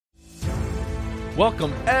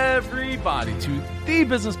Welcome, everybody, to the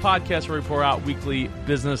Business Podcast, where we pour out weekly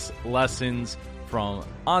business lessons from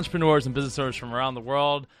entrepreneurs and business owners from around the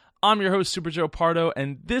world. I'm your host, Super Joe Pardo,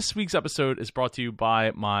 and this week's episode is brought to you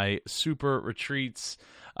by my Super Retreats.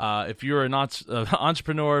 If you're an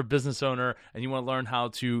entrepreneur, business owner, and you want to learn how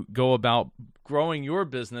to go about growing your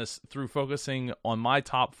business through focusing on my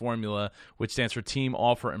top formula, which stands for team,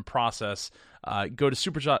 offer, and process, go to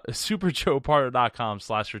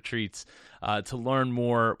superjoepardo.com/retreats to learn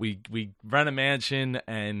more. We rent a mansion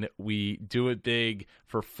and we do it big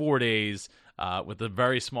for 4 days with a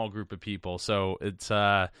very small group of people. So it's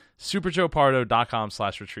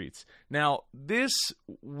superjoepardo.com/retreats. Now, this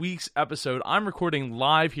week's episode, I'm recording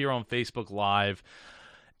live here on Facebook Live,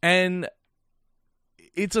 and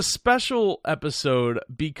it's a special episode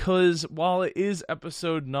because while it is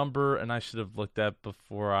episode number, and I should have looked at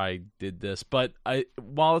before I did this, but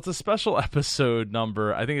while it's a special episode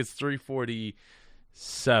number, I think it's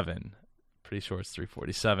 347. Pretty sure it's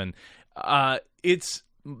 347. It's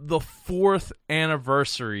the 4th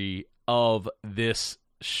anniversary of this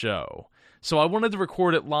show. So I wanted to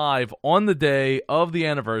record it live on the day of the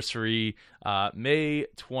anniversary, May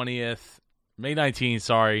 19th,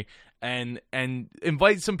 sorry, and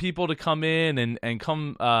invite some people to come in and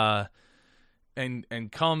come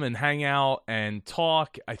and come and hang out and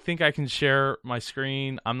talk. I think I can share my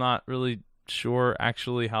screen. I'm not really sure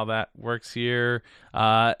actually how that works here.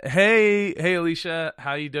 Hey Alicia,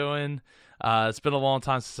 how you doing? It's been a long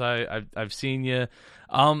time since I've seen you.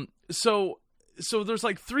 So there's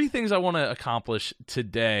like 3 things I want to accomplish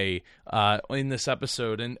today in this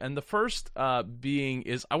episode, and the first being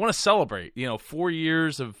is I want to celebrate 4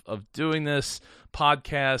 years of doing this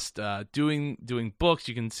podcast, doing books.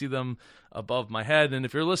 You can see them above my head, and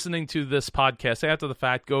if you're listening to this podcast after the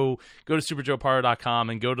fact, go to superjoepardo.com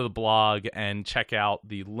and go to the blog and check out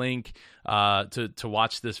the link to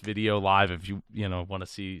watch this video live if you want to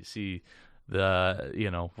see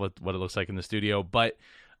the what it looks like in the studio. But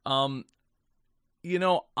I'm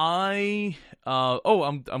glad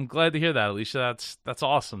to hear that, Alicia. That's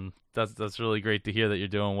awesome. That's really great to hear that you're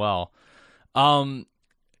doing well. So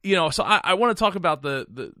I want to talk about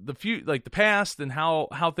the few, like the past and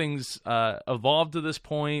how things evolved to this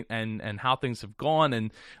point and how things have gone,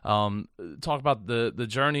 and talk about the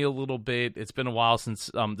journey a little bit. It's been a while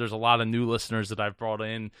since there's a lot of new listeners that I've brought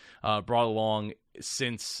along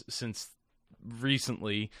since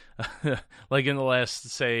recently, like in the last,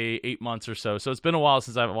 say, 8 months or so. So it's been a while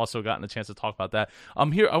since I've also gotten a chance to talk about that.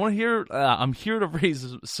 I'm here to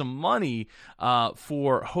raise some money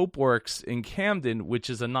for HopeWorks in Camden, which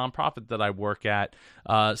is a nonprofit that I work at.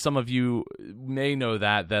 Some of you may know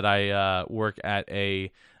that I work at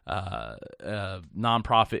a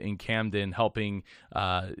nonprofit in Camden, helping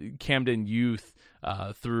Camden youth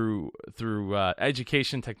through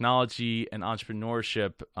education, technology, and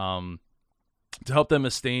entrepreneurship, to help them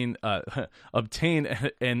obtain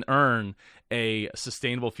and earn a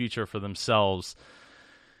sustainable future for themselves.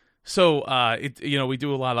 So, we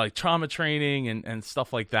do a lot of like trauma training and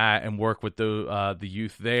stuff like that, and work with the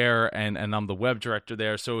youth there, and I'm the web director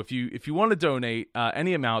there. So if you want to donate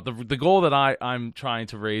any amount, the goal that I'm trying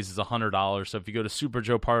to raise is $100. So if you go to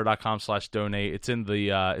superjoepardo.com/donate, it's in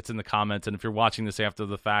the comments. And if you're watching this after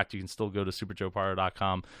the fact, you can still go to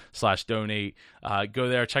superjoepardo.com/donate. Go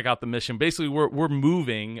there, check out the mission. Basically, we're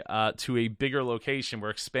moving to a bigger location.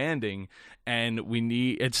 We're expanding, and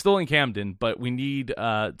it's still in Camden, but we need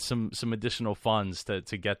some additional funds to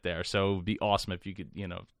get there. So it would be awesome if you could,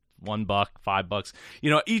 $1, $5,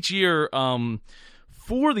 each year.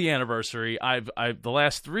 For the anniversary, I've the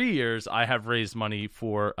last 3 years I have raised money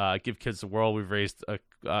for Give Kids the World. We've raised a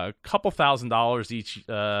couple $1,000s each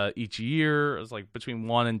year. It's like between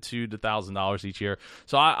 $1,000 and $2,000 each year.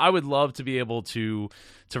 So I would love to be able to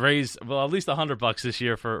raise at least $100 this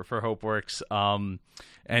year for HopeWorks.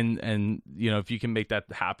 And if you can make that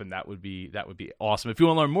happen, that would be awesome. If you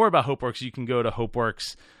want to learn more about HopeWorks, you can go to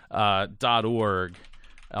hopeworks.org.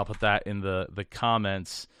 I'll put that in the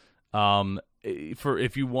comments. For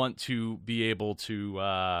if you want to be able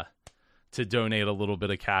to donate a little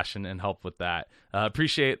bit of cash and help with that.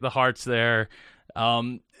 Appreciate the hearts there.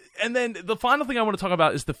 And then the final thing I want to talk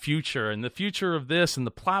about is the future, and the future of this and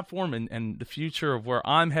the platform, and the future of where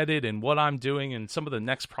I'm headed and what I'm doing and some of the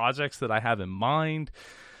next projects that I have in mind.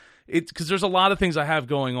 It's because there's a lot of things I have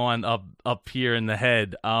going on up here in the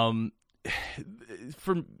head. So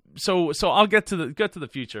I'll get to the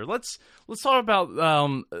future. Let's talk about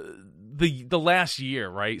the last year,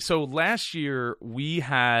 right? So last year we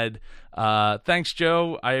had thanks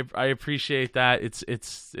Joe, I appreciate that.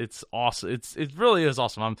 It's awesome. It really is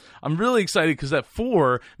awesome. I'm really excited because that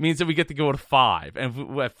 4 means that we get to go to 5,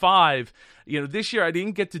 and at 5, this year I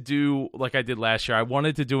didn't get to do like I did last year. I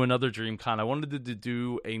wanted to do another DreamCon. I wanted to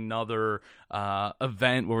do another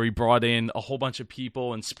event where we brought in a whole bunch of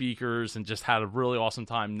people and speakers and just had a really awesome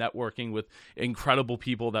time networking with incredible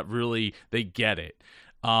people that really they get it.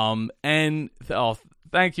 Thank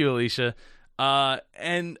you, Alicia.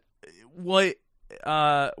 And what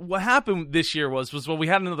happened this year was we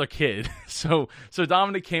had another kid. So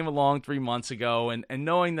Dominic came along 3 months ago, and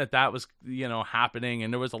knowing that was, happening,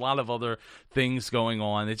 and there was a lot of other things going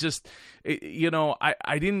on. It just,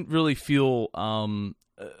 I didn't really feel,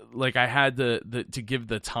 like I had to give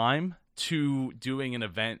the time to doing an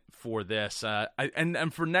event for this.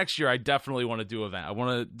 And for next year, I definitely want to do an event. I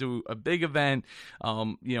want to do a big event. I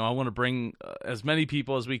want to bring as many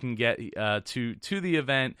people as we can get to the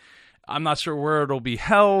event. I'm not sure where it'll be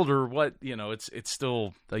held or what. It's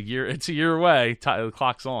still a year. It's a year away. The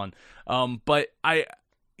clock's on. But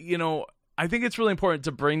I think it's really important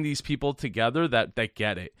to bring these people together that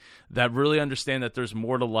get it, that really understand that there's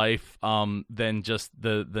more to life than just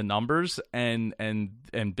the numbers and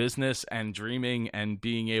business and dreaming and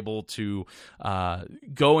being able to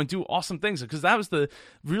go and do awesome things. Because that was the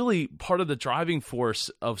really part of the driving force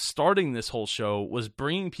of starting this whole show, was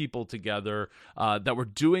bringing people together that were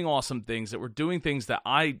doing awesome things, that were doing thing's that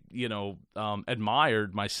I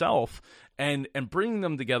admired myself. And bringing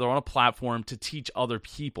them together on a platform to teach other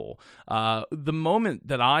people. The moment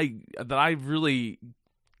that I really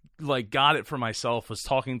got it for myself was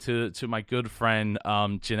talking to my good friend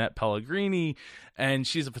Jeanette Pellegrini, and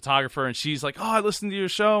she's a photographer, and she's like, "Oh, I listened to your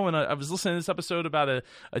show, and I was listening to this episode about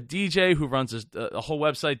a DJ who runs a whole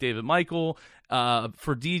website, David Michael,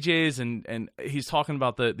 for DJs, and he's talking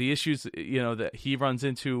about the issues that he runs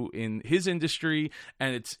into in his industry."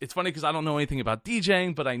 And it's funny because I don't know anything about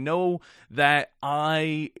DJing, but I know that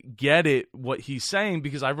I get it what he's saying,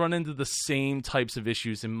 because I run into the same types of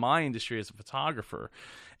issues in my industry as a photographer.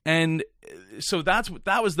 And so that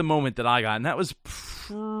was the moment that I got, and that was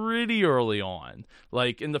pretty early on.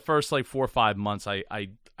 Like in the first 4 or 5 months, I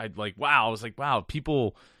was like, wow,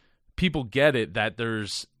 people get it, that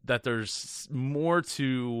there's more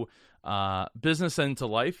to business and to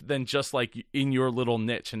life than just in your little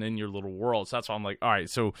niche and in your little world. So that's why I'm like, all right,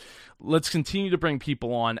 so let's continue to bring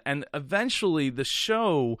people on. And eventually the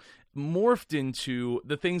show morphed into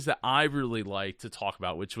the things that I really like to talk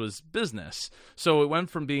about, which was business. So it went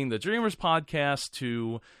from being the Dreamers Podcast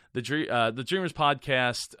to the Dreamers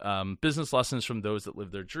Podcast, business lessons from those that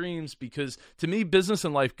live their dreams, because to me, business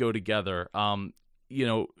and life go together.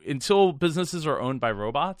 Until businesses are owned by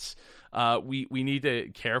robots, we need to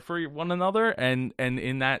care for one another, and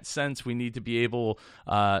in that sense, we need to be able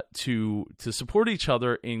to support each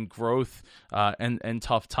other in growth and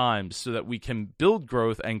tough times, so that we can build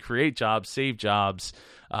growth and create jobs, save jobs,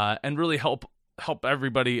 and really help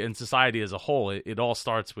everybody in society as a whole. It all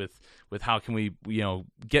starts with how can we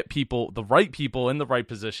get the right people in the right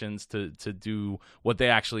positions to do what they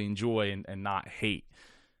actually enjoy and not hate.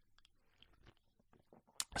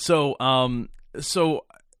 So for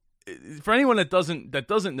anyone that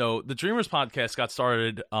doesn't know, the Dreamers Podcast got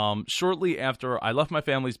started shortly after I left my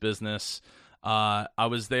family's business. I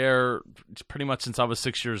was there pretty much since I was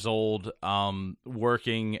 6 years old,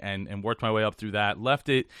 working and worked my way up through that. Left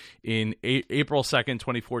it in April 2nd,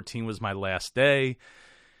 2014 was my last day.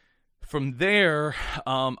 From there,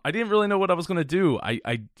 I didn't really know what I was going to do.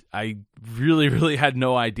 I really, really had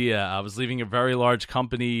no idea. I was leaving a very large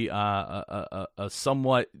company, a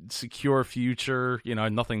somewhat secure future.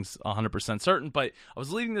 Nothing's 100% certain, but I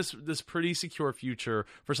was leaving this pretty secure future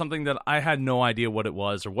for something that I had no idea what it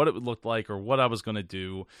was or what it would look like or what I was going to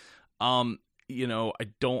do. I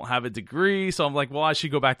don't have a degree, so I'm like, well, I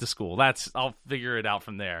should go back to school. I'll figure it out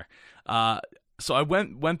from there. So I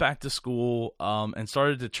went back to school and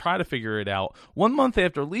started to try to figure it out. 1 month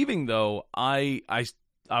after leaving, though, I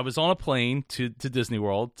was on a plane to Disney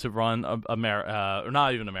World to run a or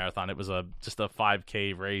not even a marathon. It was just a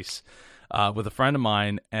 5K race with a friend of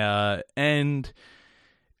mine. And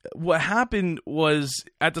what happened was,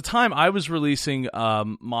 at the time, I was releasing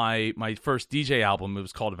my first DJ album. It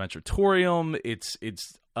was called Adventuratorium. It's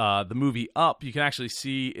the movie Up. You can actually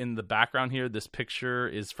see in the background here, this picture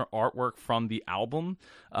is from artwork from the album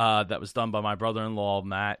that was done by my brother-in-law,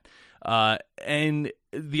 Matt. And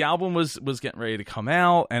the album was getting ready to come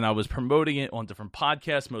out, and I was promoting it on different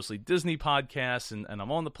podcasts, mostly Disney podcasts, and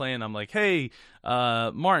I'm on the plane. I'm like, hey,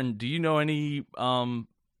 Martin, do you know any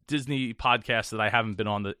Disney podcast that I haven't been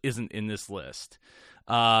on that isn't in this list.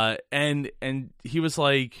 And he was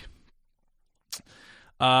like,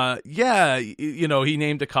 yeah, you know, he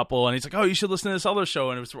named a couple, and he's like, oh, you should listen to this other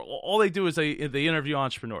show. And it was all they do is they interview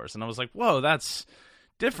entrepreneurs. And I was like, whoa, that's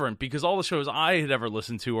different, because all the shows I had ever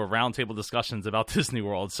listened to were roundtable discussions about Disney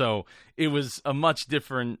World. So it was a much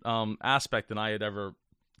different aspect than I had ever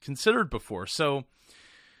considered before. So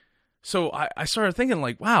I started thinking,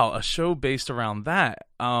 like, wow, a show based around that.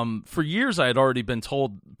 For years, I had already been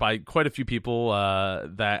told by quite a few people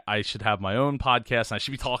that I should have my own podcast and I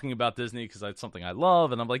should be talking about Disney because that's something I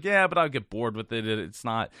love. And I'm like, yeah, but I'll get bored with it. It's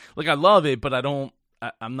not like I love it, but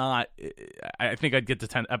I'm not. I think I'd get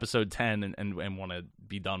to episode 10 and want to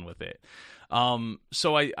be done with it.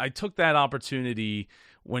 So I took that opportunity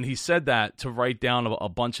when he said that to write down a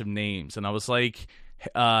bunch of names, and I was like,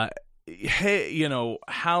 hey, you know,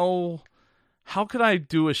 how could I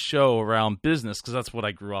do a show around business? Because that's what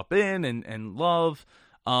I grew up in and love.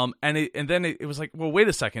 And then it was like, well, wait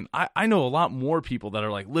a second. I know a lot more people that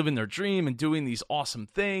are like living their dream and doing these awesome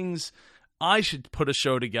things. I should put a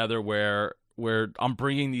show together where I'm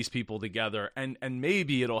bringing these people together, and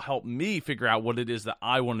maybe it'll help me figure out what it is that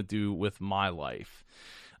I want to do with my life.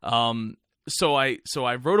 So I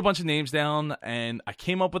wrote a bunch of names down, and I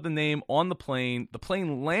came up with a name on the plane. The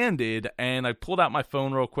plane landed, and I pulled out my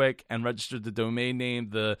phone real quick and registered the domain name,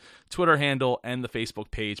 the Twitter handle, and the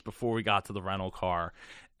Facebook page before we got to the rental car.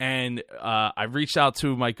 And I reached out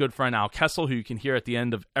to my good friend Al Kessel, who you can hear at the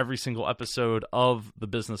end of every single episode of the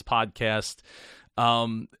Business Podcast.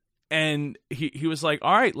 And he was like,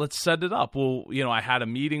 all right, let's set it up. Well, you know, I had a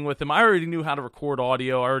meeting with him. I already knew how to record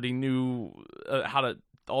audio. I already knew how to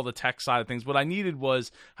all the tech side of things. What I needed was,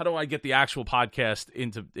 how do I get the actual podcast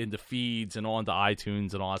into feeds and onto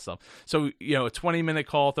iTunes and all that stuff? So, you know, a 20-minute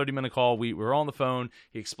call, 30-minute call, we were on the phone.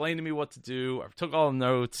 He explained to me what to do. I took all the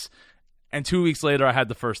notes. And 2 weeks later, I had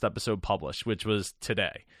the first episode published, which was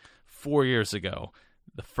today. 4 years ago,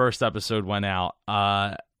 the first episode went out.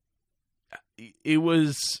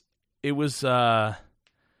 It's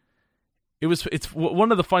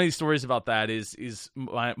one of the funny stories about that is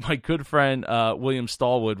my good friend William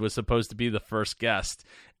Stallwood was supposed to be the first guest,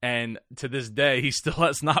 and to this day he still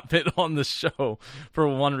has not been on the show for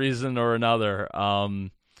one reason or another.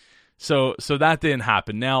 So that didn't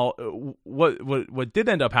happen. Now, what did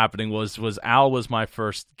end up happening was Al was my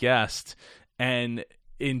first guest, and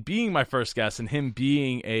in being my first guest and him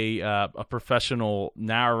being a professional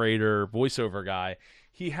narrator, voiceover guy,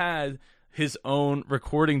 he had his own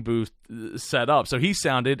recording booth set up. So he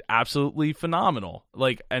sounded absolutely phenomenal.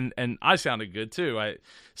 Like, and I sounded good too.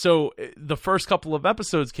 So the first couple of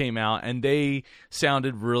episodes came out and they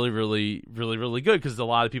sounded really, really, really, really good, because a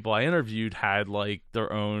lot of people I interviewed had like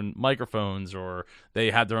their own microphones or they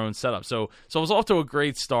had their own setup. So it was off to a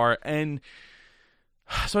great start. And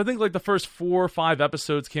so I think like the first 4 or 5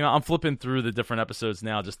 episodes came out. I'm flipping through the different episodes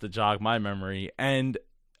now just to jog my memory. And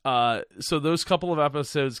so those couple of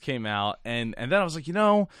episodes came out, and then I was like, you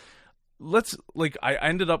know, I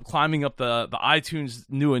ended up climbing up the iTunes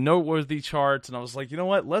new and noteworthy charts, and I was like, you know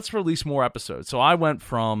what, let's release more episodes. So I went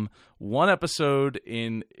from one episode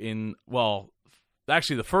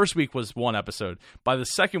actually the first week was one episode. By the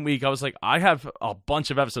second week, I was like, I have a bunch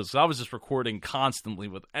of episodes. So I was just recording constantly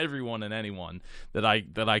with everyone and anyone that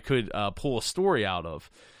I could pull a story out of.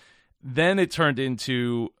 Then it turned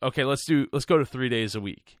into, okay, let's go to 3 days a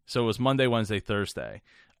week. So it was Monday, Wednesday, Thursday.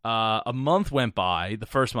 A month went by, the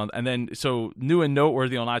first month, and then so new and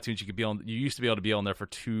noteworthy on iTunes, you used to be able to be on there for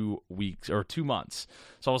 2 weeks or 2 months.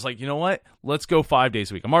 So I was like, you know what? Let's go 5 days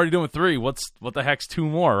a week. I'm already doing 3. What the heck's 2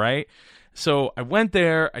 more, right? So I went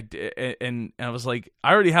there, and I was like,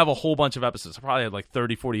 I already have a whole bunch of episodes. I probably had like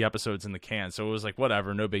 30, 40 episodes in the can. So it was like,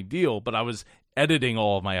 whatever, no big deal. But I was editing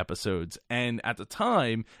all of my episodes. And at the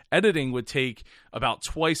time, editing would take about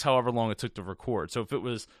twice however long it took to record. So if it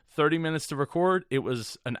was 30 minutes to record, it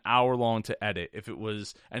was an hour long to edit.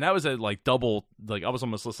 And that was at like double, like I was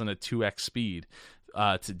almost listening at 2x speed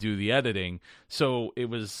to do the editing. So it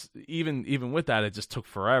was even with that, it just took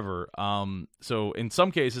forever. So in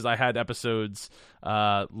some cases I had episodes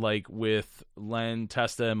like with Len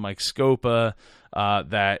Testa and Mike Scopa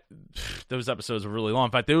that those episodes were really long.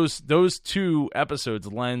 In fact, those 2 episodes,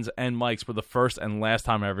 Len's and Mike's, were the first and last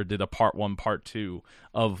time I ever did a part 1, part 2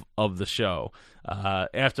 of the show.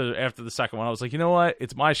 After the second one, I was like, you know what?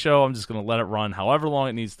 It's my show. I'm just going to let it run however long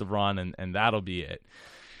it needs to run, and that'll be it.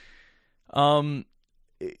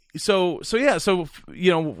 So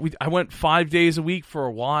you know, I went 5 days a week for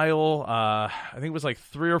a while. I think it was like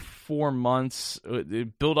 3 or 4 months.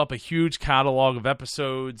 It built up a huge catalog of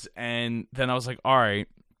episodes, and then I was like, all right,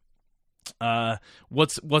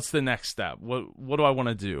 what's the next step? What do I want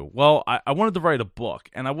to do? Well, I wanted to write a book,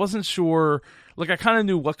 and I wasn't sure. Like, I kind of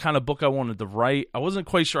knew what kind of book I wanted to write. I wasn't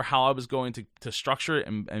quite sure how I was going to structure it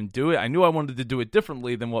and do it. I knew I wanted to do it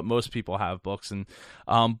differently than what most people have books, and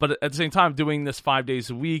but at the same time, doing this 5 days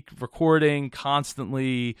a week, recording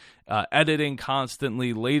constantly, editing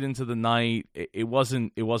constantly, late into the night, it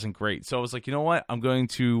wasn't great. So I was like, you know what? I'm going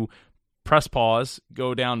to press pause,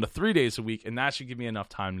 go down to 3 days a week, and that should give me enough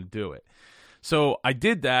time to do it. So I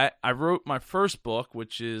did that. I wrote my first book,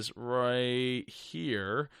 which is right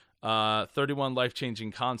here, 31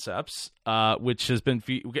 Life-Changing Concepts, which has been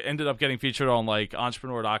ended up getting featured on like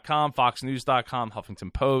Entrepreneur.com, FoxNews.com,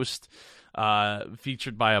 Huffington Post,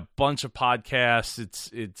 featured by a bunch of podcasts.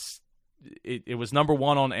 It was number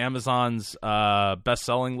one on Amazon's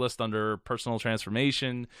best-selling list under personal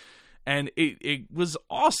transformation, and it was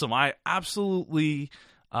awesome. I absolutely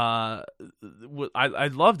I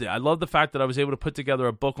loved it. I loved the fact that I was able to put together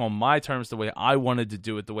a book on my terms, the way I wanted to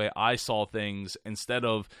do it, the way I saw things, instead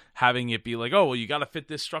of having it be like, oh, well, you got to fit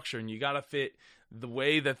this structure and you got to fit the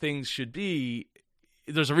way that things should be.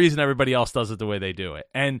 There's a reason everybody else does it the way they do it.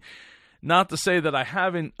 And not to say that I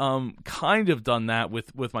haven't kind of done that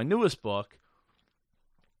with my newest book,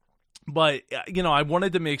 but I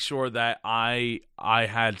wanted to make sure that I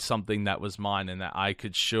had something that was mine and that I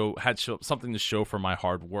could had something to show for my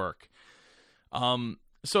hard work.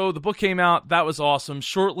 So the book came out. That was awesome.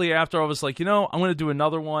 Shortly after, I was like, I'm going to do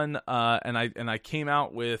another one. And I came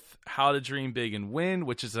out with How to Dream Big and Win,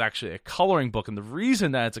 which is actually a coloring book. And the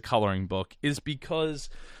reason that it's a coloring book is because,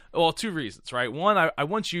 well, two reasons, right? One, I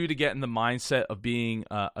want you to get in the mindset of being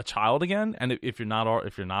a child again, and if you're not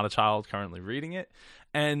a child currently reading it,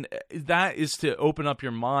 and that is to open up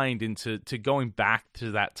your mind into going back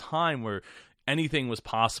to that time where anything was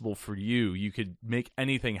possible for you. You could make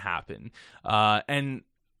anything happen,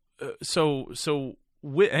 So the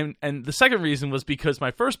second reason was because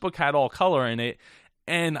my first book had all color in it.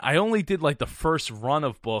 And I only did like the first run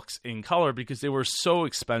of books in color because they were so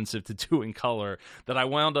expensive to do in color that I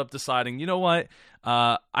wound up deciding, you know what?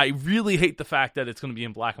 I really hate the fact that it's going to be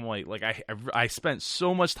in black and white. Like I spent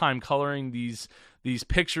so much time coloring these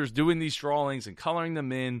pictures, doing these drawings and coloring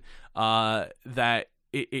them in, that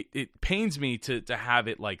it pains me to have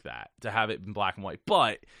it like that, to have it in black and white.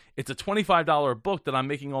 But it's a $25 book that I'm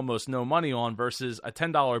making almost no money on versus a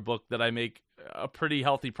 $10 book that I make a pretty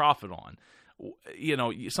healthy profit on.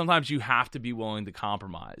 Sometimes you have to be willing to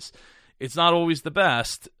compromise. It's not always the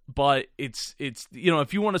best, but it's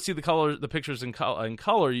if you want to see the pictures in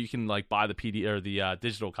color, you can like buy the PDF or the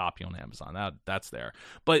digital copy on Amazon. That's there.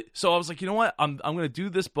 But so I was like, you know what? I'm going to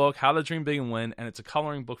do this book, How to Dream Big and Win, and it's a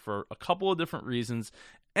coloring book for a couple of different reasons,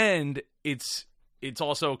 and it's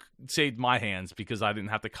also saved my hands because I didn't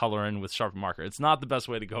have to color in with sharp marker. It's not the best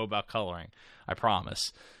way to go about coloring, I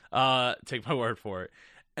promise. Take my word for it.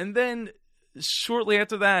 And then shortly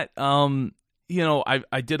after that,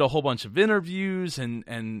 I did a whole bunch of interviews,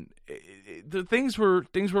 and the things were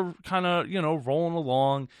kind of rolling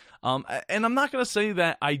along. And I'm not gonna say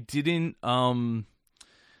that I didn't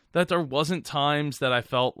that there wasn't times that I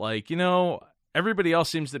felt like everybody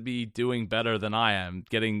else seems to be doing better than I am,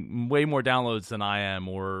 getting way more downloads than I am,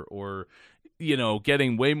 or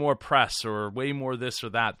getting way more press or way more this or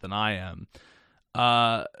that than I am.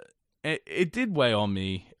 It did weigh on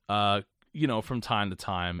me, from time to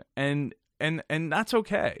time, and that's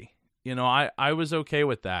okay. I was okay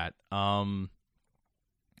with that. There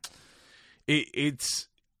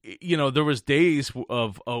was days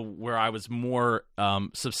of where I was more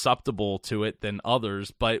susceptible to it than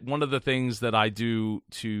others, but one of the things that I do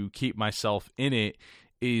to keep myself in it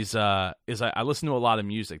is I listen to a lot of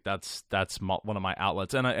music. That's one of my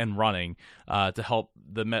outlets, and running to help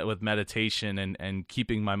with meditation and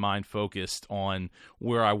keeping my mind focused on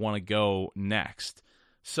where I want to go next.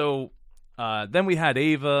 So then we had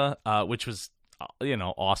Ava, which was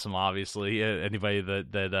awesome. Obviously, anybody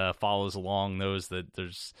that follows along knows that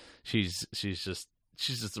she's just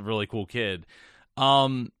a really cool kid.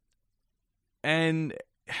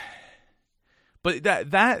 But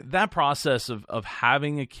that process of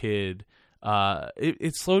having a kid,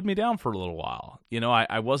 it slowed me down for a little while.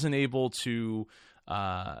 I wasn't able to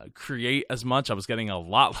create as much. I was getting a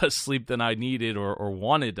lot less sleep than I needed or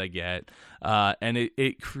wanted to get, and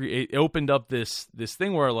it opened up this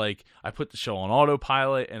thing where like I put the show on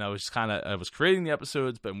autopilot, and I was creating the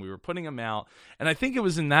episodes, but we were putting them out. And I think it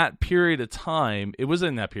was in that period of time,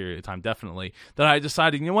 definitely, that I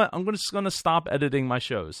decided, you know what, I'm just going to stop editing my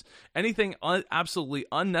shows. Anything absolutely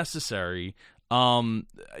unnecessary, I'm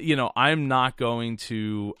not going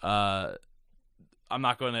to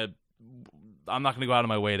I'm not going to go out of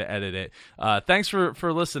my way to edit it. Thanks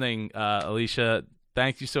for listening, Alicia.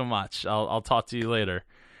 Thank you so much. I'll talk to you later.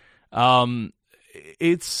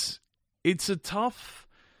 It's a tough.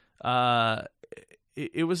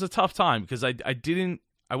 It was a tough time because I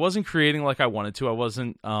wasn't creating like I wanted to. I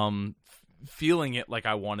wasn't feeling it like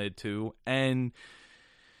I wanted to,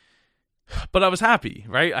 but I was happy,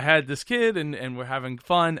 right? I had this kid and we're having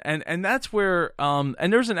fun. And that's where,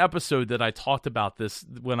 and there's an episode that I talked about this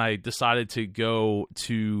when I decided to go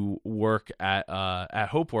to work at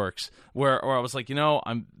HopeWorks, where I was like,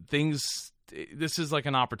 this is like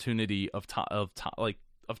an opportunity of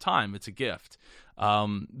time. It's a gift,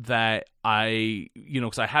 that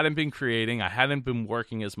because I hadn't been creating, I hadn't been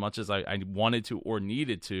working as much as I wanted to or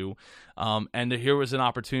needed to. And here was an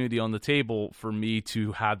opportunity on the table for me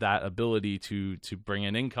to have that ability to bring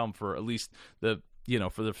in income for at least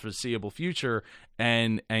for the foreseeable future,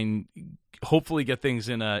 and hopefully get things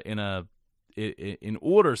in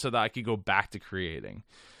order so that I could go back to creating.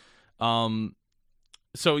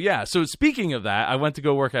 So speaking of that, I went to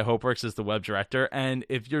go work at HopeWorks as the web director. And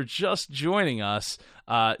if you're just joining us,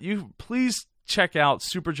 you please check out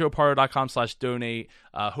superjoepardo.com/donate.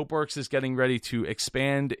 HopeWorks is getting ready to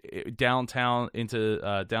expand downtown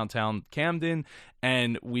into downtown Camden,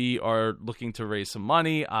 and we are looking to raise some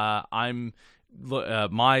money. My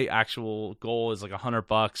actual goal is like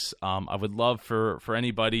 $100. I would love for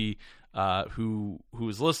anybody who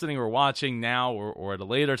is listening or watching now or at a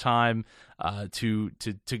later time to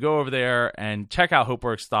go over there and check out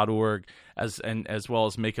hopeworks.org as well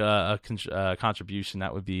as make a contribution.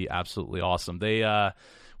 That would be absolutely awesome. We're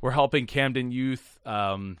helping Camden youth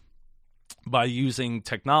by using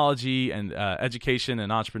technology and education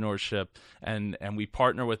and entrepreneurship, and we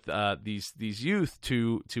partner with these youth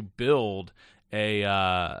to build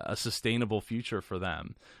a sustainable future for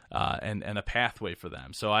them, and a pathway for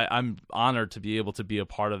them. So I'm honored to be able to be a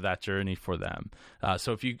part of that journey for them.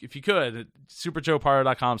 So if you could,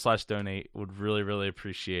 superjoepardo.com/donate, would really, really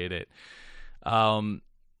appreciate it.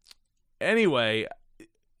 Anyway,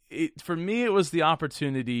 for me, it was the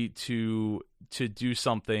opportunity to do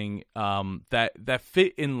something that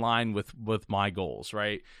fit in line with my goals,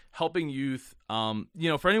 right? Helping youth.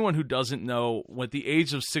 For anyone who doesn't know, at the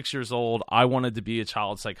age of 6 years old, I wanted to be a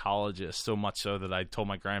child psychologist, so much so that I told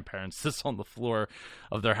my grandparents this on the floor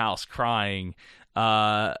of their house crying.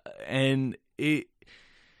 And it,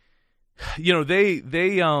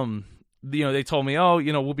 they told me,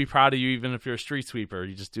 we'll be proud of you even if you're a street sweeper.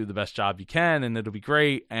 You just do the best job you can and it'll be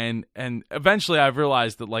great. And eventually I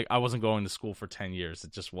realized that I wasn't going to school for 10 years.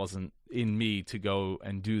 It just wasn't in me to go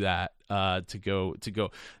and do that, to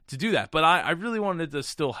do that. But I really wanted to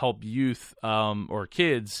still help youth, or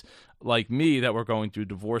kids like me that were going through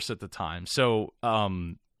divorce at the time. So,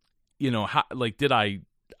 I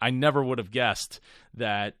never would have guessed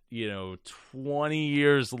that, 20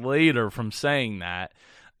 years later from saying that,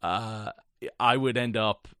 I would end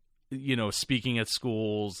up, speaking at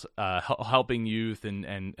schools, helping youth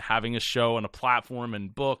and having a show and a platform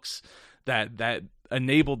and books that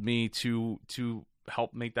enabled me to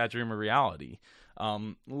help make that dream a reality.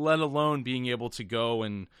 Let alone being able to go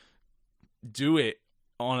and do it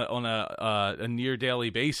on a near daily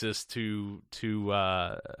basis to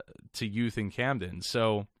youth in Camden.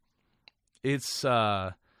 So it's,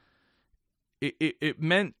 It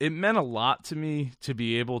meant a lot to me to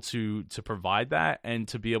be able to provide that and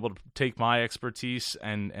to be able to take my expertise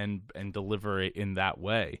and deliver it in that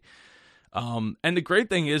way. And the great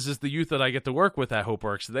thing is the youth that I get to work with at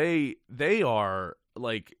HopeWorks, they are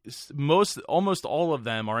almost all of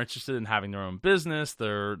them are interested in having their own business.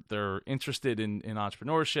 They're interested in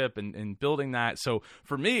entrepreneurship and building that. So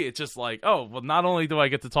for me, it's just not only do I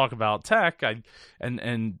get to talk about tech,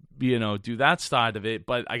 and do that side of it,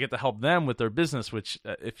 but I get to help them with their business, which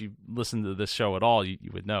if you listen to this show at all,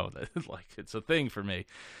 you would know that it's a thing for me.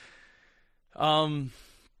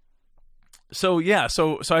 So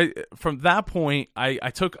I, from that point,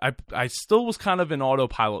 I still was kind of in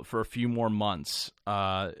autopilot for a few more months,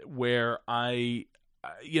 where I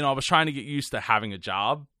was trying to get used to having a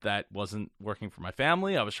job that wasn't working for my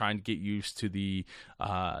family. I was trying to get used to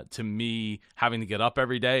to me having to get up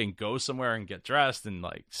every day and go somewhere and get dressed and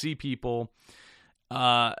see people.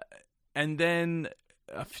 And then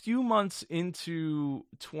a few months into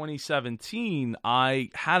 2017, I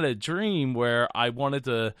had a dream where I wanted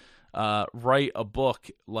to write a book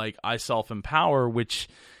like I Self-Empower, which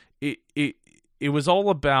it was all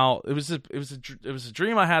about. It was a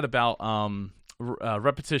dream I had about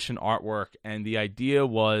repetition artwork, and the idea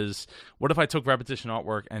was, what if I took repetition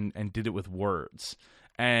artwork and did it with words?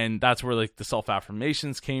 And that's where the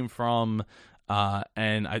self-affirmations came from.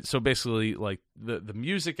 So basically, like the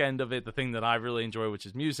music end of it, the thing that I really enjoy, which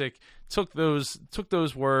is music, took those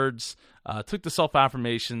words, took the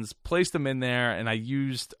self-affirmations, placed them in there, and I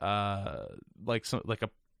used like a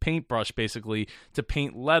paintbrush basically to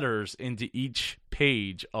paint letters into each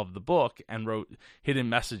page of the book and wrote hidden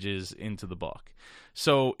messages into the book.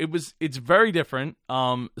 So it's very different.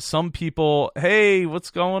 Some people, hey, what's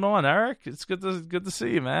going on, Eric? It's good to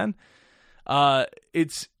see you, man.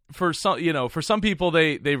 It's for some people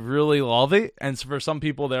they really love it, and for some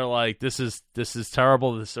people they're like, this is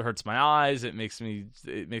terrible. This hurts my eyes. It makes me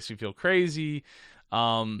feel crazy.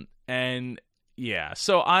 And yeah,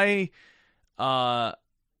 so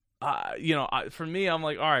for me, I'm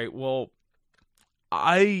like, all right, well,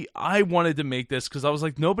 I wanted to make this because I was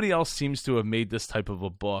like, nobody else seems to have made this type of a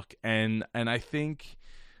book, and I think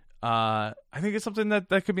it's something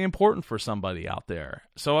that could be important for somebody out there.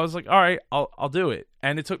 So I was like, all right, I'll do it,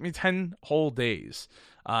 and it took me 10 whole days.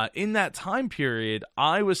 In that time period,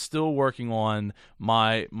 I was still working on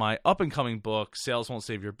my up and coming book, Sales Won't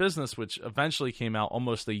Save Your Business, which eventually came out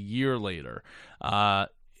almost a year later. I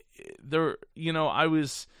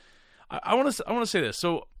want to say this.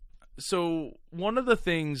 So one of the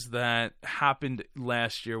things that happened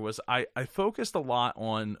last year was I focused a lot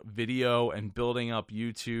on video and building up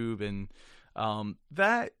YouTube, and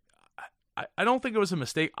that I don't think it was a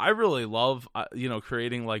mistake. I really love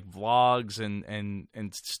creating like vlogs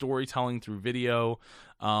and storytelling through video,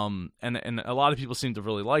 and a lot of people seem to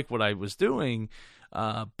really like what I was doing,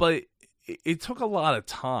 but it took a lot of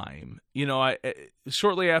time.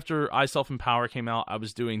 Shortly after I Self Empower came out, I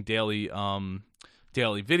was doing daily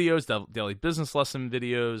videos, daily business lesson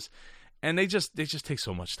videos, and they just take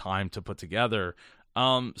so much time to put together.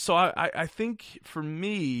 So I think for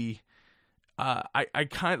me, I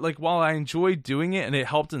kind of like, while I enjoyed doing it and it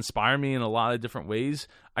helped inspire me in a lot of different ways,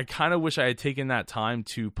 I kind of wish I had taken that time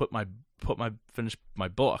to finish my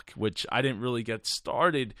book, which I didn't really get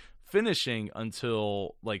started finishing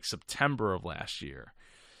until like September of last year.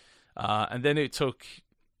 And then it took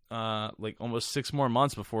like almost 6 more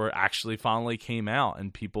months before it actually finally came out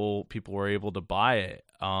and people were able to buy it.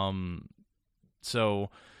 So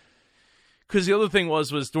because the other thing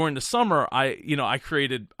was during the summer, I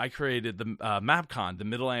created the MapCon, the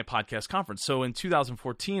Mid-Atlantic Podcast Conference. So in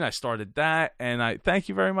 2014, I started that, and I thank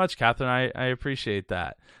you very much, Catherine. I appreciate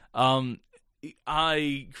that.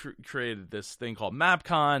 I created this thing called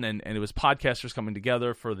MapCon, and it was podcasters coming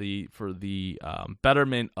together for the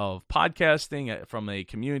betterment of podcasting from a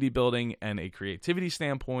community building and a creativity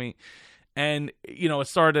standpoint. And it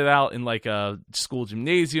started out in like a school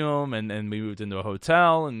gymnasium, and then we moved into a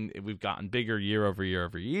hotel, and we've gotten bigger year over year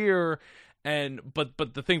over year. And but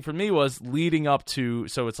the thing for me was leading up to,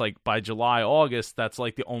 so it's like by July, August, that's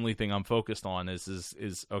like the only thing I'm focused on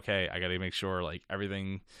is okay, I got to make sure like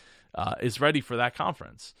everything is ready for that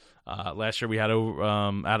conference. Last year we had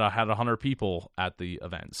 100 people at the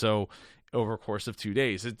event. So over a course of 2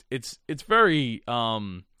 days, it's very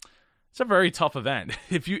it's a very tough event.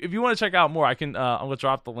 If you want to check out more, I'm gonna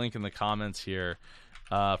drop the link in the comments here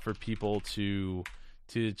for people to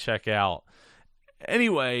check out.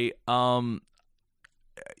 Anyway,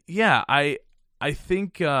 yeah, I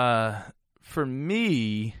think for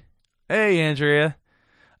me, hey Andrea,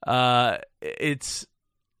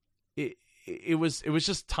 it was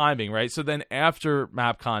just timing, right? So then after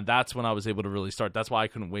MapCon, that's when I was able to really start. That's why I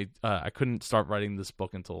couldn't wait. I couldn't start writing this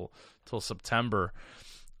book until September.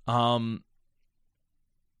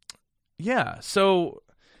 Yeah. So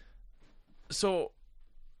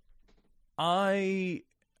I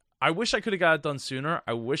wish I could have got it done sooner.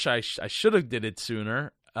 I wish I should have did it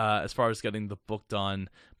sooner, as far as getting the book done.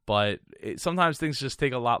 But sometimes things just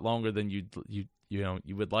take a lot longer than you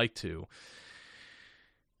would like to.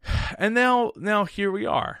 And now here we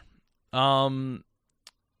are. The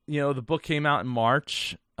book came out in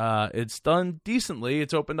March. It's done decently.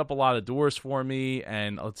 It's opened up a lot of doors for me,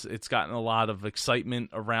 and it's gotten a lot of excitement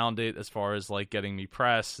around it as far as like getting me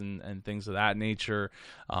press and things of that nature.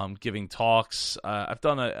 Giving talks. I've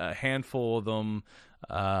done a handful of them,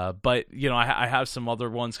 but I have some other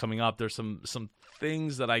ones coming up. There's some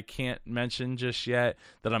things that I can't mention just yet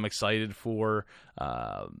that I'm excited for.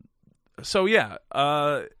 So yeah,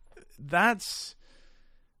 that's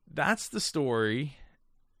the story,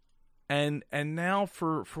 and now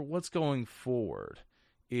for what's going forward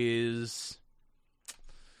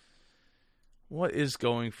what is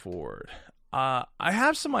going forward. I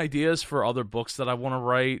have some ideas for other books that I want to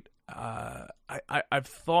write. I've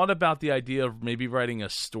thought about the idea of maybe writing a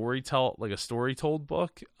story told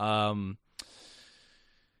book.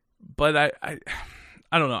 But I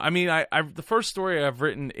don't know. I mean, the first story I've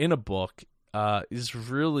written in a book was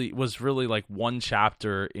really like one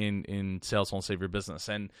chapter in Sales Won't Save Your Business.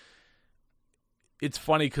 And it's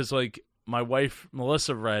funny because like my wife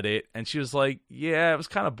Melissa read it and she was like, yeah, it was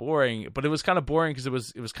kind of boring, but it was kind of boring because it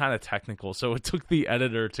was kind of technical. So it took the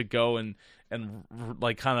editor to go and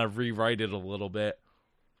like kind of rewrite it a little bit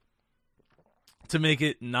to make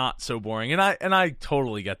it not so boring. And I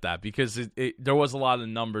totally get that, because there was a lot of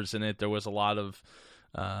numbers in it. There was a lot of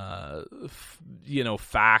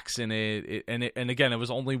facts in it. And again, it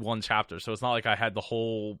was only one chapter, so it's not like I had the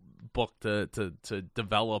whole book to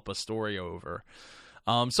develop a story over.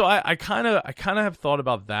 So I kind of have thought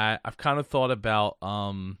about that. I've kind of thought about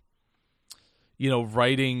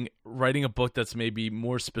writing a book that's maybe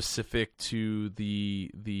more specific to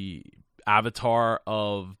the avatar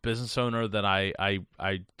of business owner that I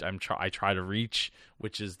try to reach,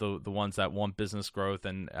 which is the ones that want business growth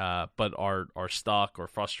and but are stuck or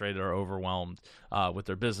frustrated or overwhelmed with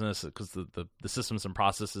their business, because the systems and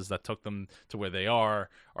processes that took them to where they are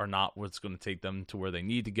not what's going to take them to where they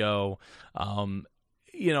need to go.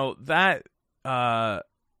 That's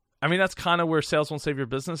kind of where Sales Won't Save Your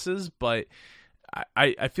Business is, but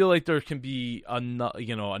I feel like there can be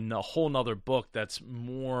a whole nother book that's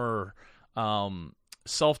more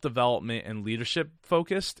self-development and leadership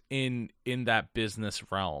focused in that business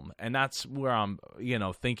realm. And that's where I'm,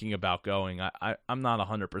 thinking about going. I'm not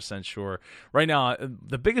 100% sure right now.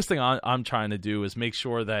 The biggest thing I'm trying to do is make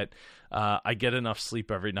sure that I get enough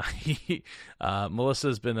sleep every night.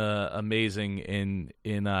 Melissa's been amazing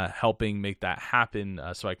in helping make that happen,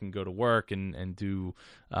 so I can go to work and do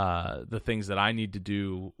the things that I need to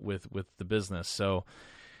do with the business. So,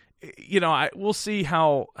 we'll see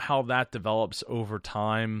how that develops over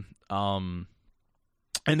time. And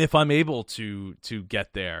if I'm able to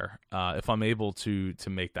get there, if I'm able to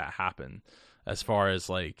make that happen, as far as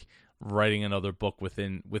like writing another book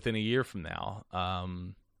within a year from now.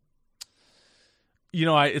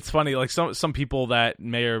 It's funny, like some people that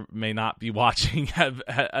may or may not be watching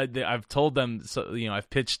I've told them, so,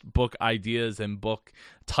 I've pitched book ideas and book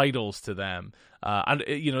titles to them.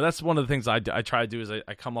 That's one of the things I try to do is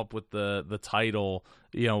I come up with the title,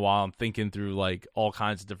 while I'm thinking through like all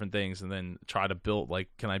kinds of different things, and then try to build, like,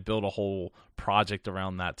 can I build a whole project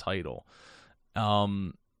around that title?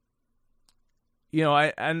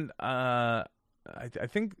 I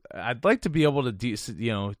think I'd like to be able to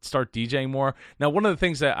start DJing more. Now, one of the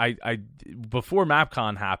things that I before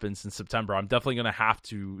MapCon happens in September, I'm definitely going to have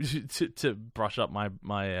to brush up my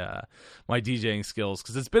DJing skills,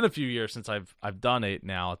 because it's been a few years since I've done it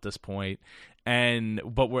now at this point.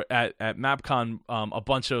 But we're at MapCon, a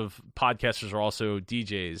bunch of podcasters are also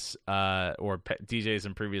DJs or DJs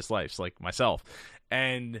in previous lives, like myself,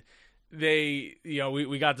 and they,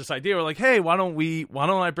 we got this idea. We're like, hey, why don't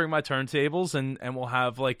I bring my turntables and we'll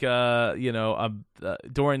have like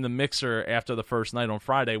during the mixer after the first night on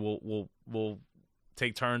Friday, we'll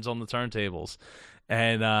take turns on the turntables.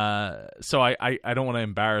 And so I don't want to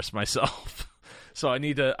embarrass myself. So I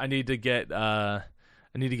need to get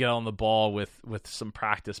on the ball with some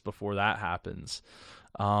practice before that happens.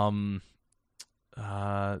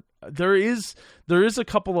 There is a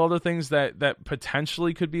couple other things that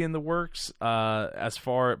potentially could be in the works,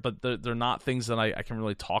 but they're not things that I can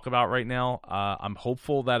really talk about right now. I'm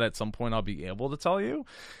hopeful that at some point I'll be able to tell you,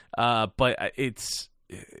 but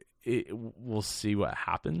we'll see what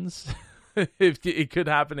happens. If it could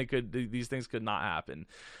happen, these things could not happen.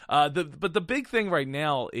 But the big thing right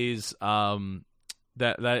now is that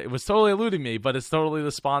it was totally eluding me, but it's totally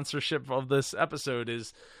the sponsorship of this episode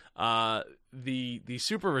is the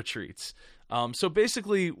super retreats. So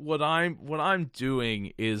basically what I'm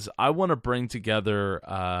doing is I want to bring together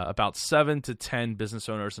about 7 to 10 business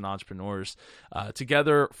owners and entrepreneurs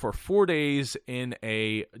together for 4 days in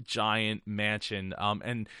a giant mansion.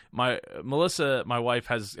 And Melissa, my wife,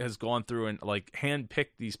 has gone through and like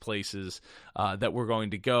handpicked these places that we're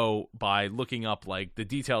going to go by looking up like the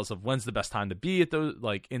details of when's the best time to be at those,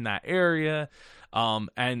 like in that area.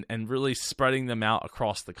 And really spreading them out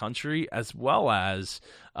across the country, as well as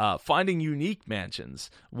finding unique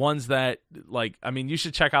mansions, ones that you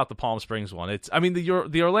should check out the Palm Springs one.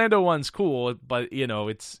 The Orlando one's cool, but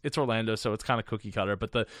it's Orlando, so it's kind of cookie cutter.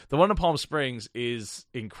 But the one in Palm Springs is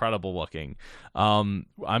incredible looking. I'm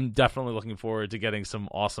definitely looking forward to getting some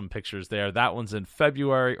awesome pictures there. That one's in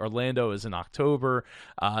February. Orlando is in October.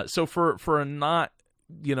 So for a not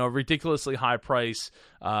ridiculously high price,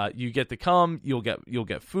 you get to come, you'll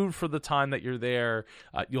get food for the time that you're there,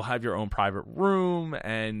 you'll have your own private room,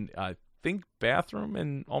 and I think bathroom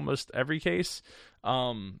in almost every case.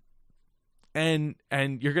 and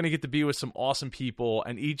you're going to get to be with some awesome people,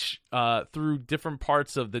 and each through different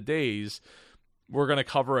parts of the days, we're going to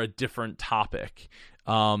cover a different topic.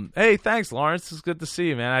 Hey, thanks, Lawrence. It's good to see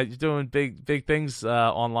you, man. You're doing big things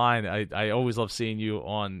online. I always love seeing you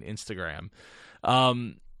on Instagram.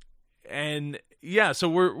 And yeah, so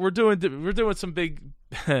we're doing some big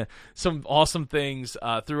some awesome things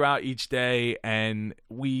throughout each day, and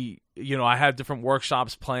I have different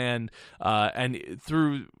workshops planned, and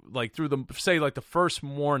through the first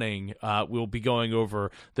morning, we'll be going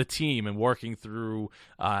over the team and working through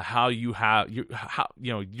how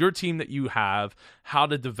your team that you have, how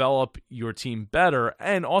to develop your team better,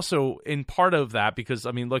 and also in part of that, because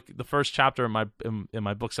look, the first chapter in my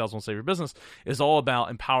book, Sales Won't Save Your Business, is all about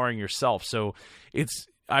empowering yourself. So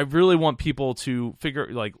I really want people to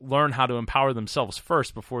learn how to empower themselves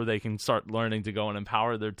first before they can start learning to go and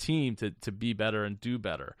empower their team to be better and do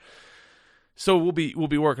better. So we'll be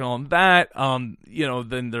working on that.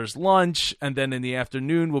 Then there's lunch, and then in the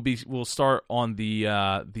afternoon we'll start on the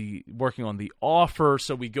working on the offer.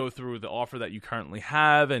 So we go through the offer that you currently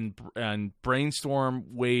have and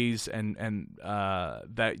brainstorm ways and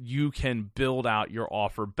that you can build out your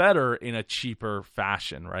offer better in a cheaper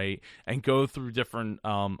fashion, right? And go through different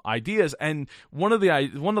ideas. And one of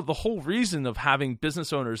the whole reason of having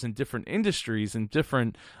business owners in different industries and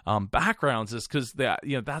different backgrounds is because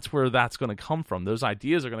that's where that's going to come from. Those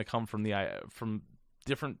ideas are going to come from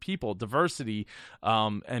different people, diversity,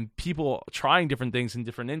 and people trying different things in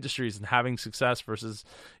different industries and having success versus,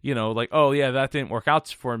 oh yeah, that didn't work out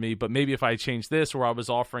for me, but maybe if I change this, or I was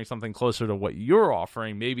offering something closer to what you're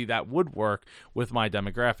offering, maybe that would work with my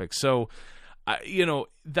demographics. So,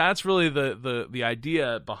 that's really the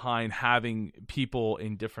idea behind having people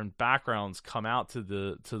in different backgrounds come out to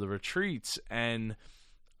the retreats. And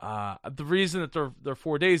the reason that they're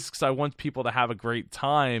 4 days is because I want people to have a great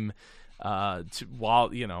time and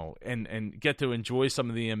get to enjoy some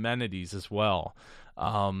of the amenities as well.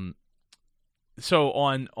 So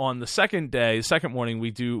on the second morning,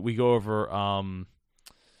 we go over.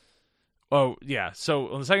 So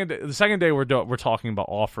on the second day we're talking about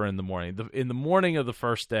offer in the morning. In the morning of the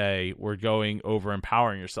first day, we're going over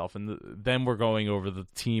empowering yourself, and then we're going over the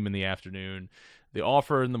team in the afternoon. The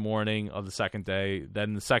offer in the morning of the second day.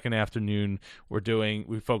 Then the second afternoon,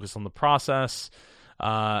 we focus on the process.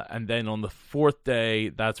 And then on the fourth day,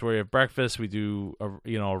 that's where we have breakfast. We do a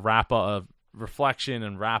wrap up of reflection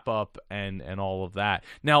and wrap up and all of that.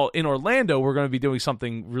 Now in Orlando, we're going to be doing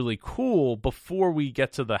something really cool before we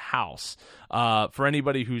get to the house. For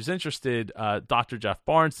anybody who's interested, Dr. Jeff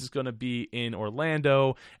Barnes is going to be in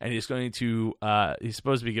Orlando, and he's supposed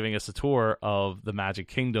to be giving us a tour of the Magic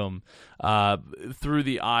Kingdom through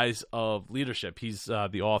the eyes of leadership. He's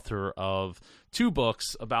the author of 2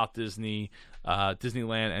 books about Disney,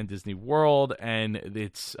 Disneyland and Disney World, and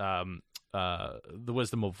it's The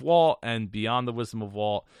Wisdom of Walt and Beyond the Wisdom of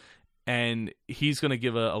Walt. And he's going to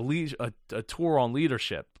give a tour on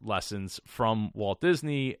leadership lessons from Walt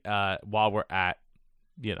Disney while we're at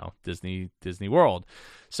Disney World.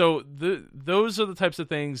 So those are the types of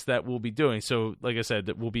things that we'll be doing. So like I said,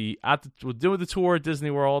 that we'll do the tour at Disney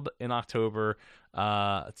World in October.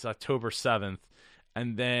 It's October 7th,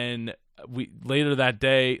 and then later that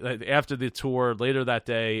day, after the tour, later that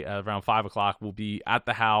day around 5:00, we'll be at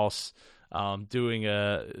the house. Doing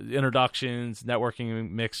introductions,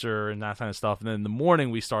 networking mixer, and that kind of stuff. And then in the morning,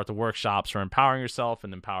 we start the workshops for empowering yourself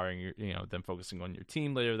and empowering then focusing on your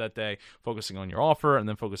team later that day, focusing on your offer, and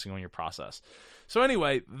then focusing on your process. So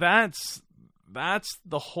anyway, that's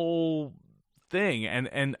the whole thing.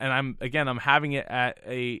 And I'm having it at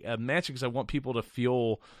a mansion because I want people to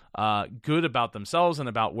feel good about themselves and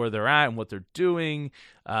about where they're at and what they're doing,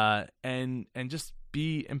 and just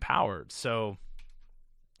be empowered. So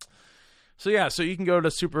yeah, so you can go to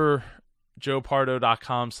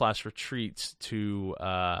superjoepardo.com/retreats to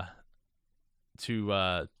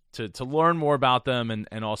learn more about them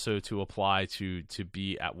and also to apply to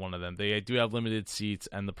be at one of them. They do have limited seats,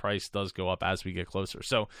 and the price does go up as we get closer.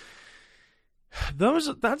 So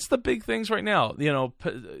that's the big things right now.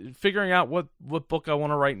 Figuring out what book I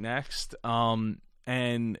want to write next, and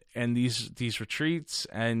these retreats,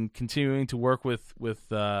 and continuing to work with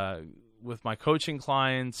my coaching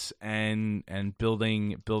clients and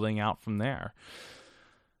building out from there.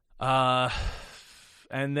 And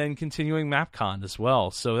then continuing MapCon as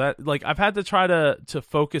well. So that I've had to try to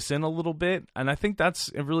focus in a little bit, and I think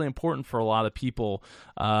that's really important for a lot of people.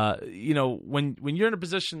 When you're in a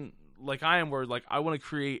position like I am, where I want to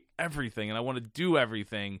create everything and I want to do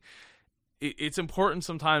everything, it's important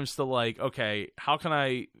sometimes to okay, how can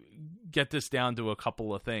I get this down to a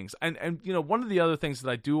couple of things. And one of the other things that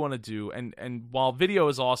I do want to do, and while video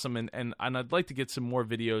is awesome, and I'd like to get some more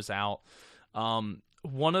videos out,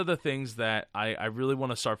 one of the things that I really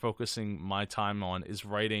want to start focusing my time on is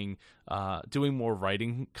writing, doing more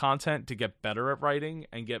writing content to get better at writing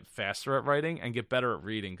and get faster at writing and get better at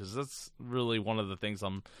reading, because that's really one of the things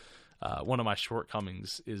one of my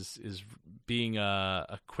shortcomings is being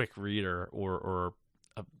a quick reader or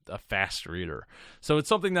a fast reader. So it's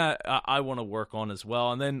something that I want to work on as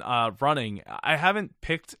well. And then running, I haven't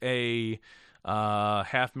picked a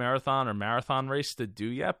half marathon or marathon race to do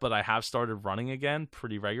yet, but I have started running again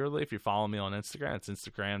pretty regularly. If you follow me on Instagram, it's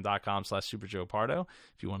instagram.com/SuperJoePardo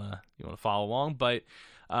if you want to follow along. But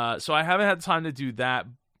so I haven't had time to do that,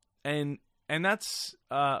 and that's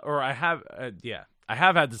or I have I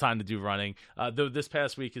have had the time to do running, though this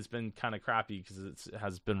past week has been kind of crappy because it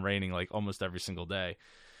has been raining like almost every single day.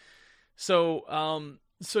 So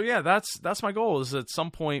yeah, that's my goal, is at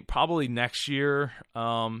some point, probably next year,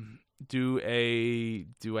 do a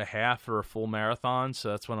half or a full marathon.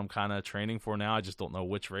 So that's what I'm kind of training for now. I just don't know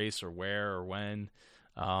which race or where or when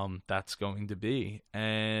that's going to be.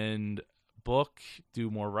 And do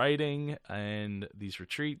more writing and these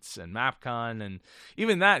retreats and MapCon, and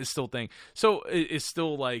even that is still a thing. So it's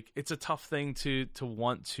still like, it's a tough thing to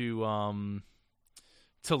want to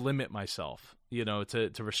limit myself, to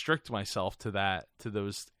restrict myself to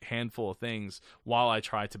those handful of things while I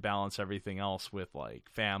try to balance everything else with like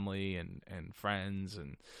family and friends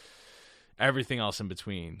and everything else in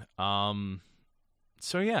between. So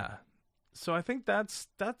yeah. So I think that's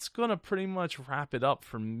gonna pretty much wrap it up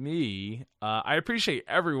for me. I appreciate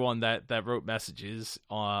everyone that wrote messages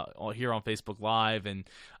here on Facebook Live, and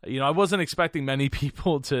I wasn't expecting many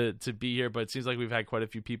people to be here, but it seems like we've had quite a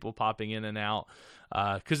few people popping in and out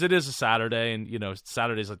because it is a Saturday, and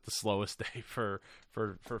Saturday's like the slowest day for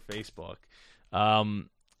Facebook.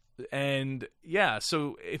 And yeah,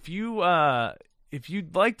 so if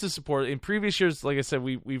you'd like to support, in previous years, like I said,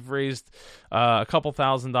 we've raised a couple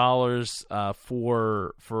 $1,000s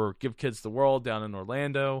for Give Kids the World down in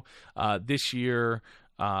Orlando. This year,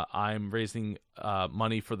 I'm raising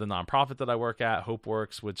money for the nonprofit that I work at,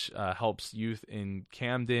 HopeWorks, which helps youth in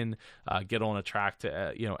Camden get on a track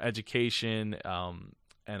to education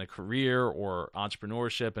and a career or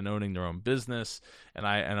entrepreneurship and owning their own business. And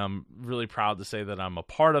I'm really proud to say that I'm a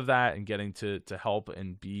part of that and getting to help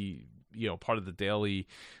and be part of the daily,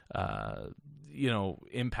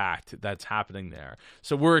 impact that's happening there.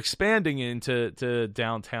 So we're expanding into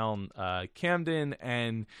downtown Camden,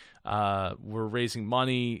 and we're raising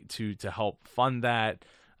money to help fund that.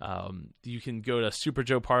 You can go to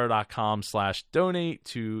superjoepardo.com/donate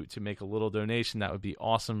to make a little donation. That would be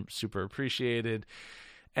awesome. Super appreciated.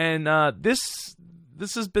 And this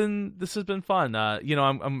has been fun.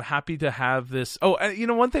 I'm happy to have this. Oh,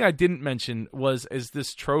 one thing I didn't mention is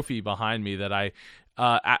this trophy behind me that I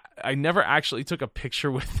never actually took a picture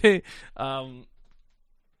with it.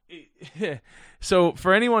 So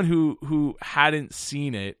for anyone who hadn't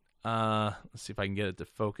seen it, let's see if I can get it to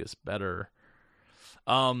focus better.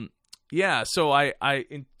 Yeah, so I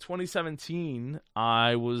in 2017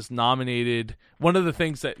 I was nominated. One of the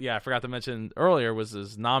things that I forgot to mention earlier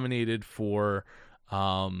was nominated for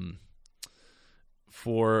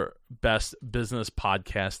Best Business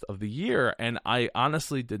Podcast of the Year, and I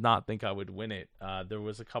honestly did not think I would win it. There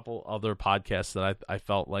was a couple other podcasts that I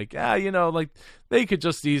felt like, like they could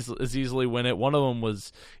just as easily win it. One of them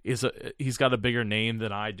he's got a bigger name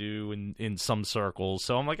than I do in some circles,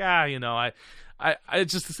 so I'm like,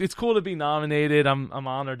 it's cool to be nominated. I'm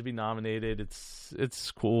honored to be nominated.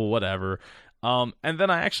 It's cool, whatever. And then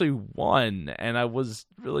I actually won, and I was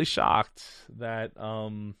really shocked that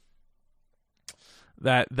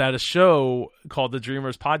that a show called the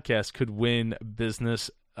Dreamers Podcast could win Business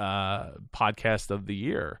Podcast of the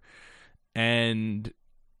Year. And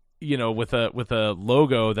with a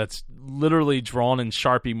logo that's literally drawn in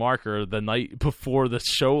Sharpie marker the night before the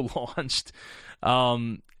show launched.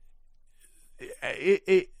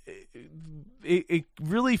 It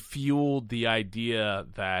really fueled the idea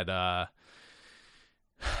that I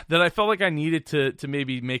felt like I needed to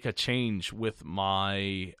maybe make a change with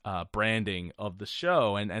my branding of the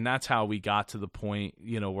show, and that's how we got to the point,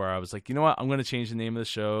 where I was like, you know what, I'm going to change the name of the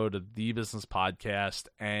show to The Business Podcast,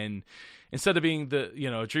 and instead of being the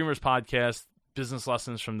Dreamers Podcast, business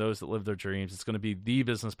lessons from those that live their dreams, it's going to be The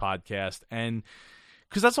Business Podcast, and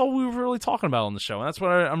because that's all we were really talking about on the show, and that's what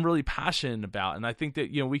I'm really passionate about. And I think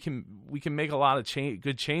that we can make a lot of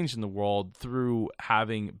good change in the world through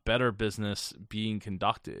having better business being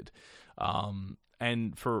conducted.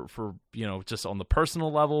 and for just on the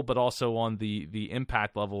personal level, but also on the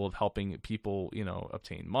impact level of helping people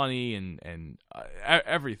obtain money and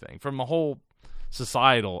everything from a whole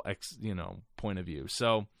societal point of view.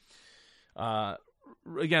 So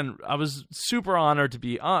again, I was super honored to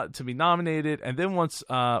be nominated, and then once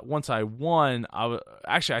I won, I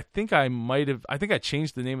think I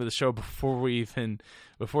changed the name of the show before we even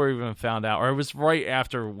found out, or it was right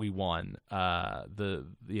after we won the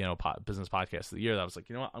Business Podcast of the Year. That I was like,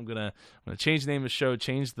 you know what, I'm gonna change the name of the show,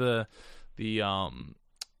 change the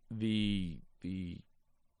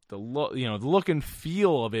look and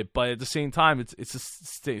feel of it, but at the same time,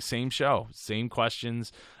 it's the same show, same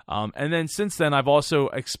questions. And then since then, I've also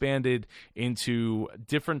expanded into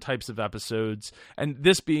different types of episodes, and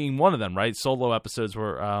this being one of them, right? Solo episodes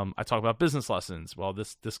where I talk about business lessons. Well,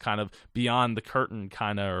 this kind of beyond the curtain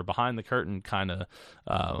kind of, or behind the curtain kind of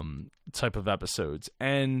type of episodes.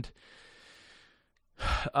 And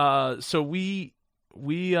so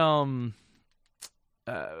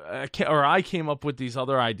I came up with these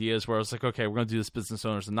other ideas where I was like, okay, we're going to do this Business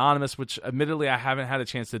Owners Anonymous, which admittedly I haven't had a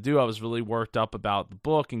chance to do. I was really worked up about the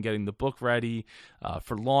book and getting the book ready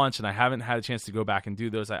for launch, and I haven't had a chance to go back and do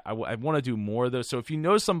those. I want to do more of those. So if you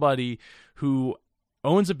know somebody who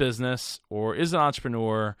owns a business or is an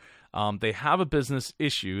entrepreneur, they have a business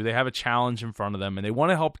issue, they have a challenge in front of them, and they want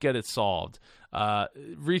to help get it solved,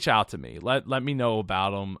 reach out to me. Let me know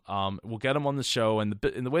about them. We'll get them on the show. And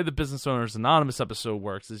the way the Business Owners Anonymous episode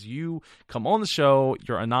works is you come on the show,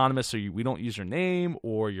 you're anonymous, so we don't use your name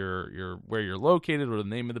or your where you're located or the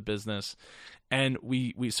name of the business. And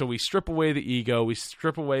we strip away the ego, we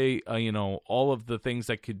strip away all of the things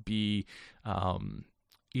that could be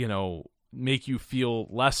make you feel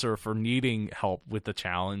lesser for needing help with the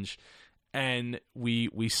challenge, and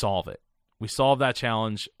we solve it. We solve that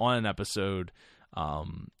challenge on an episode.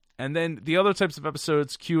 And then the other types of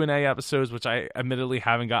episodes, Q&A episodes, which I admittedly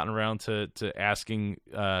haven't gotten around to asking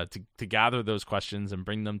to gather those questions and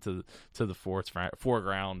bring them to the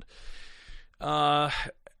foreground.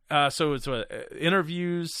 So it's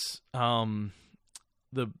interviews,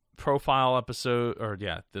 the profile episode,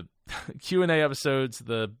 the Q&A episodes,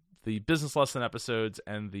 the business lesson episodes,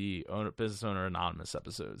 and the Business Owner Anonymous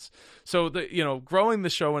episodes. So growing the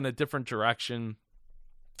show in a different direction,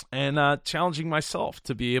 and challenging myself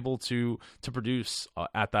to be able to produce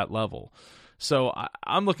at that level. So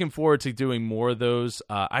I'm looking forward to doing more of those.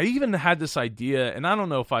 I even had this idea, and I don't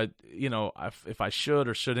know if I should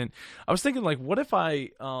or shouldn't. I was thinking, like, what if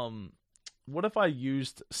I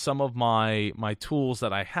used some of my tools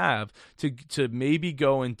that I have to maybe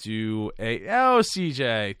go and do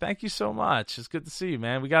CJ, thank you so much. It's good to see you,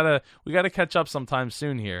 man. We gotta catch up sometime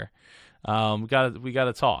soon here. We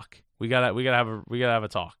gotta talk. We gotta have a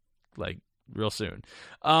talk, like, real soon.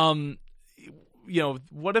 What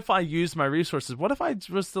if I used my resources? What if I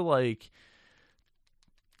was to, like,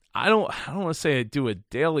 I don't want to say I do a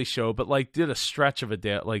daily show, but like did a stretch of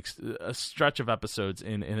a stretch of episodes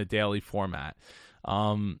in a daily format.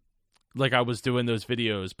 Like I was doing those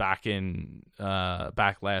videos back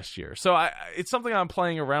last year. So it's something I'm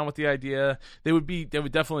playing around with the idea. They would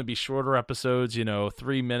definitely be shorter episodes,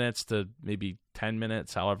 3 minutes to maybe 10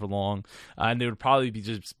 minutes, however long. And they would probably be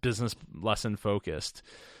just business lesson focused.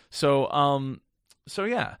 So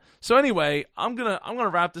yeah. So anyway, I'm gonna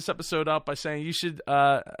wrap this episode up by saying you should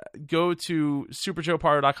go to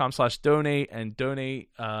superjoepardo.com/donate and donate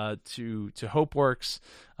to HopeWorks.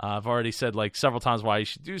 I've already said, like, several times why you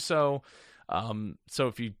should do so. So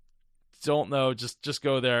if you don't know, just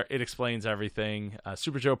go there. It explains everything.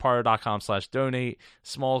 superjoepardo.com/donate.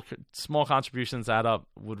 Small contributions add up.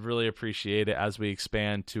 Would really appreciate it as we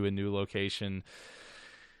expand to a new location.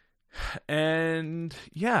 And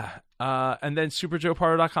yeah, and then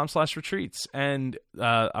superjoepardo.com/retreats. And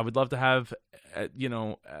I would love to have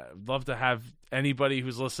anybody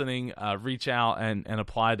who's listening reach out and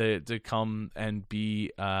apply to come and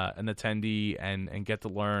be an attendee and get to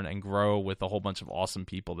learn and grow with a whole bunch of awesome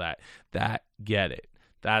people that get it.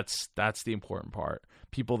 That's the important part.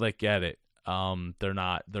 People that get it. They're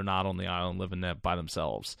not on the island living that by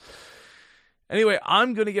themselves. Anyway,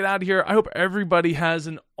 I'm going to get out of here. I hope everybody has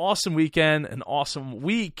an awesome weekend, an awesome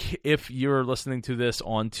week. If you're listening to this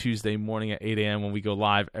on Tuesday morning at 8 a.m. when we go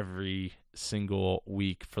live every single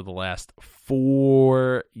week for the last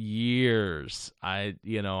 4 years. I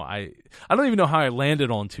don't even know how I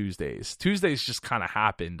landed on Tuesdays. Tuesdays just kind of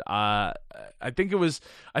happened. I think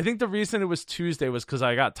the reason it was Tuesday was because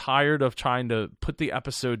I got tired of trying to put the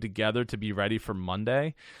episode together to be ready for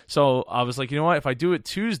Monday. So I was like, you know what? If I do it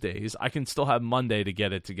Tuesdays, I can still have Monday to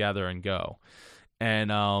get it together and go.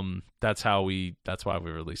 and that's why we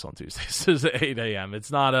release on Tuesdays is at 8 a.m.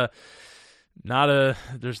 It's not a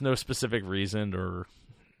there's no specific reason or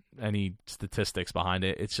any statistics behind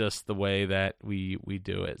it. It's just the way that we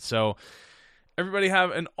do it. So everybody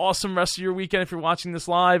have an awesome rest of your weekend if you're watching this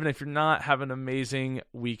live, and if you're not, have an amazing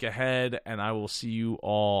week ahead, and I will see you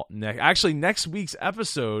all next week's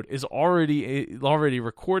episode is already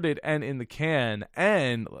recorded and in the can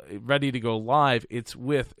and ready to go live. It's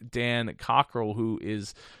with Dan Cockrell, who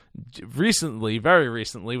is very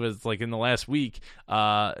recently, was like in the last week,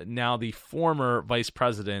 now the former vice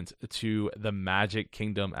president to the Magic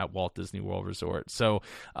Kingdom at Walt Disney World Resort. So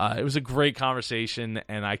it was a great conversation,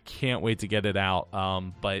 and I can't wait to get it out.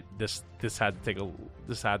 But this had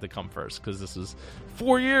to come first, because this is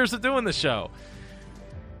 4 years of doing the show.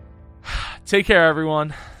 Take care,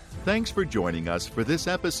 everyone. Thanks for joining us for this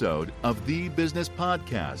episode of The Business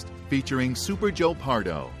Podcast featuring Super Joe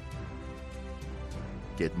Pardo.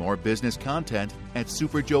 Get more business content at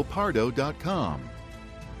superjoepardo.com.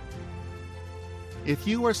 If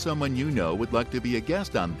you or someone you know would like to be a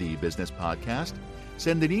guest on The Business Podcast,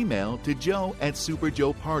 send an email to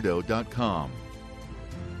joe@superjoepardo.com.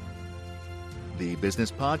 The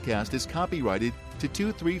Business Podcast is copyrighted to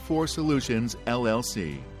 234 Solutions,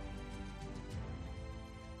 LLC.